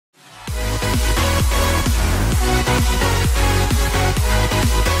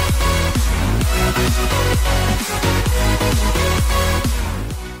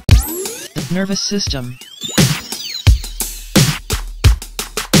Nervous system.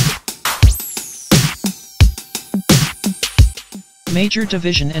 Major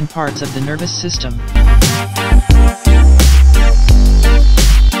division and parts of the nervous system.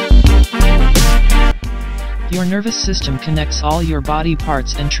 Your nervous system connects all your body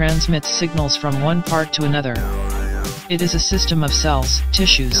parts and transmits signals from one part to another. It is a system of cells,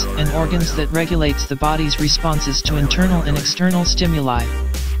 tissues, and organs that regulates the body's responses to internal and external stimuli.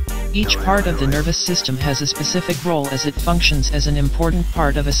 Each part of the nervous system has a specific role as it functions as an important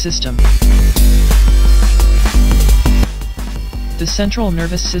part of a system. The central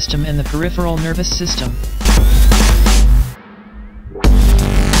nervous system and the peripheral nervous system.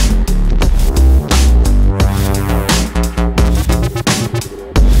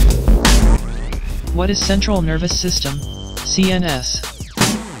 What is central nervous system? CNS.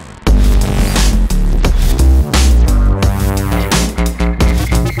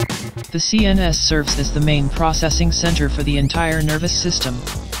 The CNS serves as the main processing center for the entire nervous system.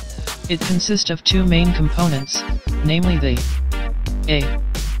 It consists of two main components, namely the A.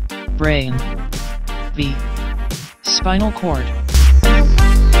 Brain. B. Spinal cord.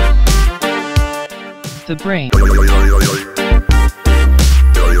 The brain.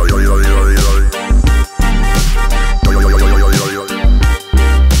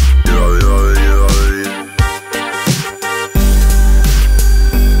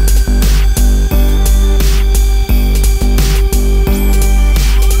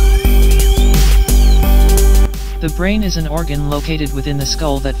 The brain is an organ located within the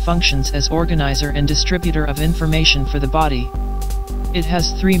skull that functions as organizer and distributor of information for the body. It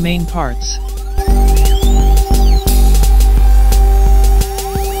has three main parts.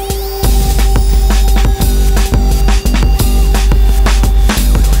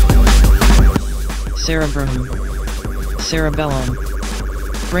 Cerebrum, cerebellum,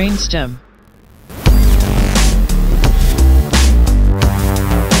 brain stem.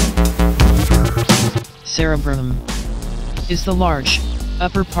 Cerebrum is the large,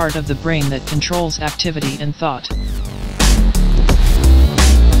 upper part of the brain that controls activity and thought.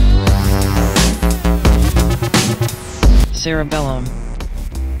 Cerebellum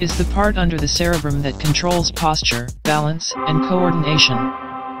is the part under the cerebrum that controls posture, balance, and coordination.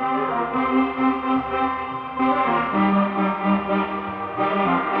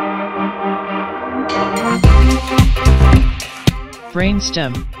 Brain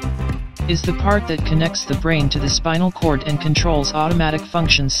stem is the part that connects the brain to the spinal cord and controls automatic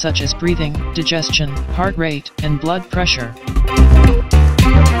functions such as breathing, digestion, heart rate, and blood pressure.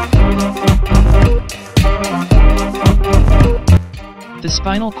 The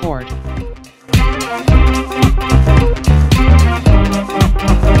spinal cord.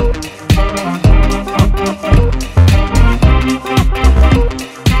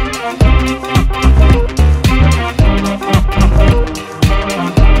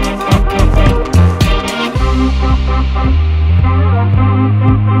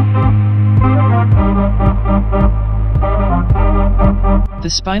 The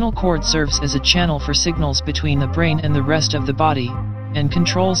spinal cord serves as a channel for signals between the brain and the rest of the body, and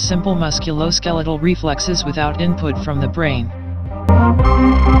controls simple musculoskeletal reflexes without input from the brain.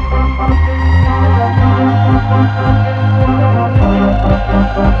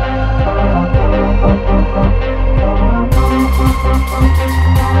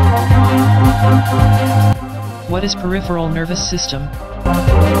 What is peripheral nervous system?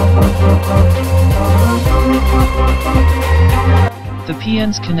 The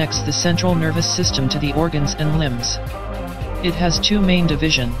PNS connects the central nervous system to the organs and limbs. It has two main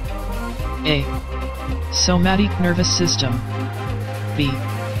divisions. A. Somatic nervous system. B.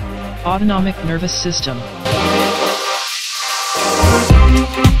 Autonomic nervous system.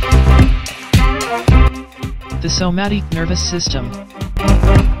 The somatic nervous system.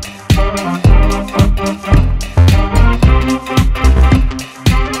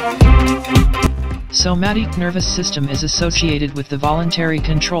 Somatic nervous system is associated with the voluntary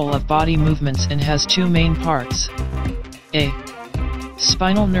control of body movements and has two main parts. A.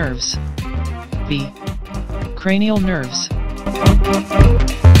 Spinal nerves. B. Cranial nerves.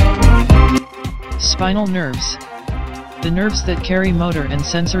 Spinal nerves. The nerves that carry motor and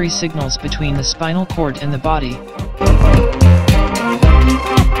sensory signals between the spinal cord and the body.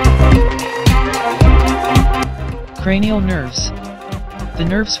 Cranial nerves. The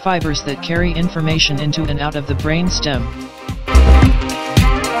nerves fibers that carry information into and out of the brain stem.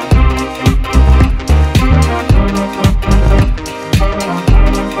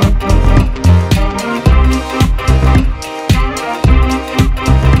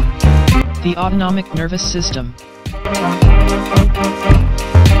 The autonomic nervous system.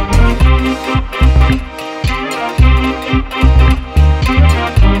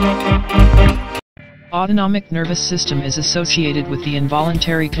 Autonomic nervous system is associated with the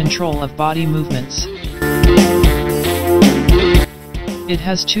involuntary control of body movements. It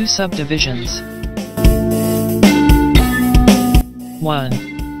has two subdivisions.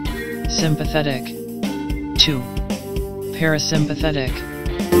 1. Sympathetic. 2. Parasympathetic.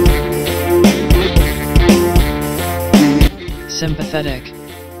 Sympathetic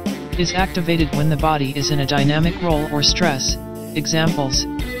is activated when the body is in a dynamic role or stress. Examples: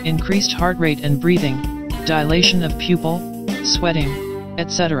 increased heart rate and breathing, dilation of pupil, sweating,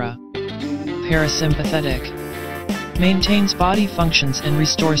 etc. Parasympathetic maintains body functions and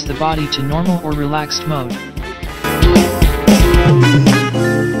restores the body to normal or relaxed mode.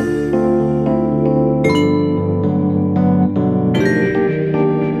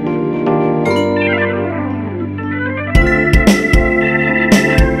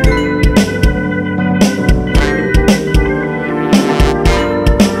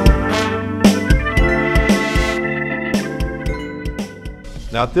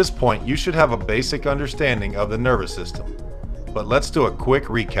 Now at this point you should have a basic understanding of the nervous system, but let's do a quick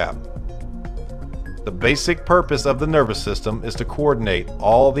recap. The basic purpose of the nervous system is to coordinate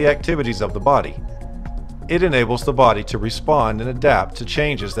all the activities of the body. It enables the body to respond and adapt to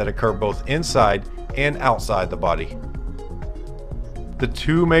changes that occur both inside and outside the body. The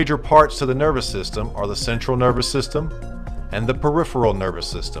two major parts to the nervous system are the central nervous system and the peripheral nervous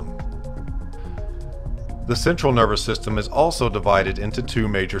system. The central nervous system is also divided into two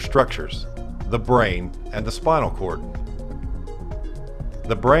major structures, the brain and the spinal cord.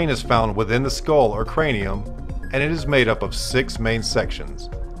 The brain is found within the skull or cranium, and it is made up of 6 main sections.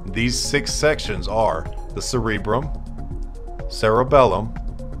 These 6 sections are the cerebrum, cerebellum,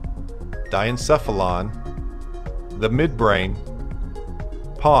 diencephalon, the midbrain,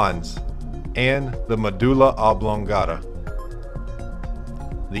 pons, and the medulla oblongata.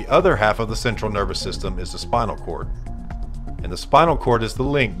 The other half of the central nervous system is the spinal cord, and the spinal cord is the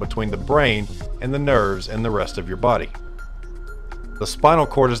link between the brain and the nerves and the rest of your body. The spinal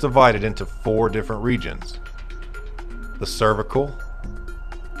cord is divided into 4 different regions: the cervical,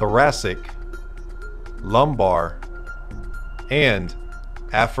 thoracic, lumbar, and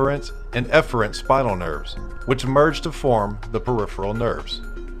afferent and efferent spinal nerves, which merge to form the peripheral nerves.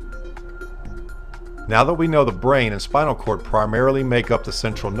 Now that we know the brain and spinal cord primarily make up the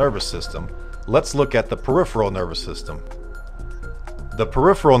central nervous system, let's look at the peripheral nervous system. The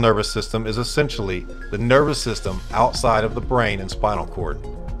peripheral nervous system is essentially the nervous system outside of the brain and spinal cord.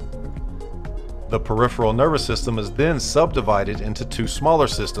 The peripheral nervous system is then subdivided into 2 smaller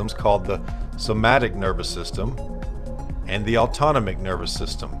systems called the somatic nervous system and the autonomic nervous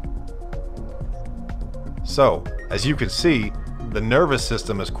system. So, as you can see, the nervous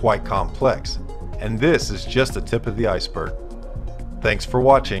system is quite complex, and this is just the tip of the iceberg. Thanks for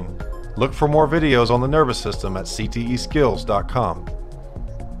watching. Look for more videos on the nervous system at cteskills.com.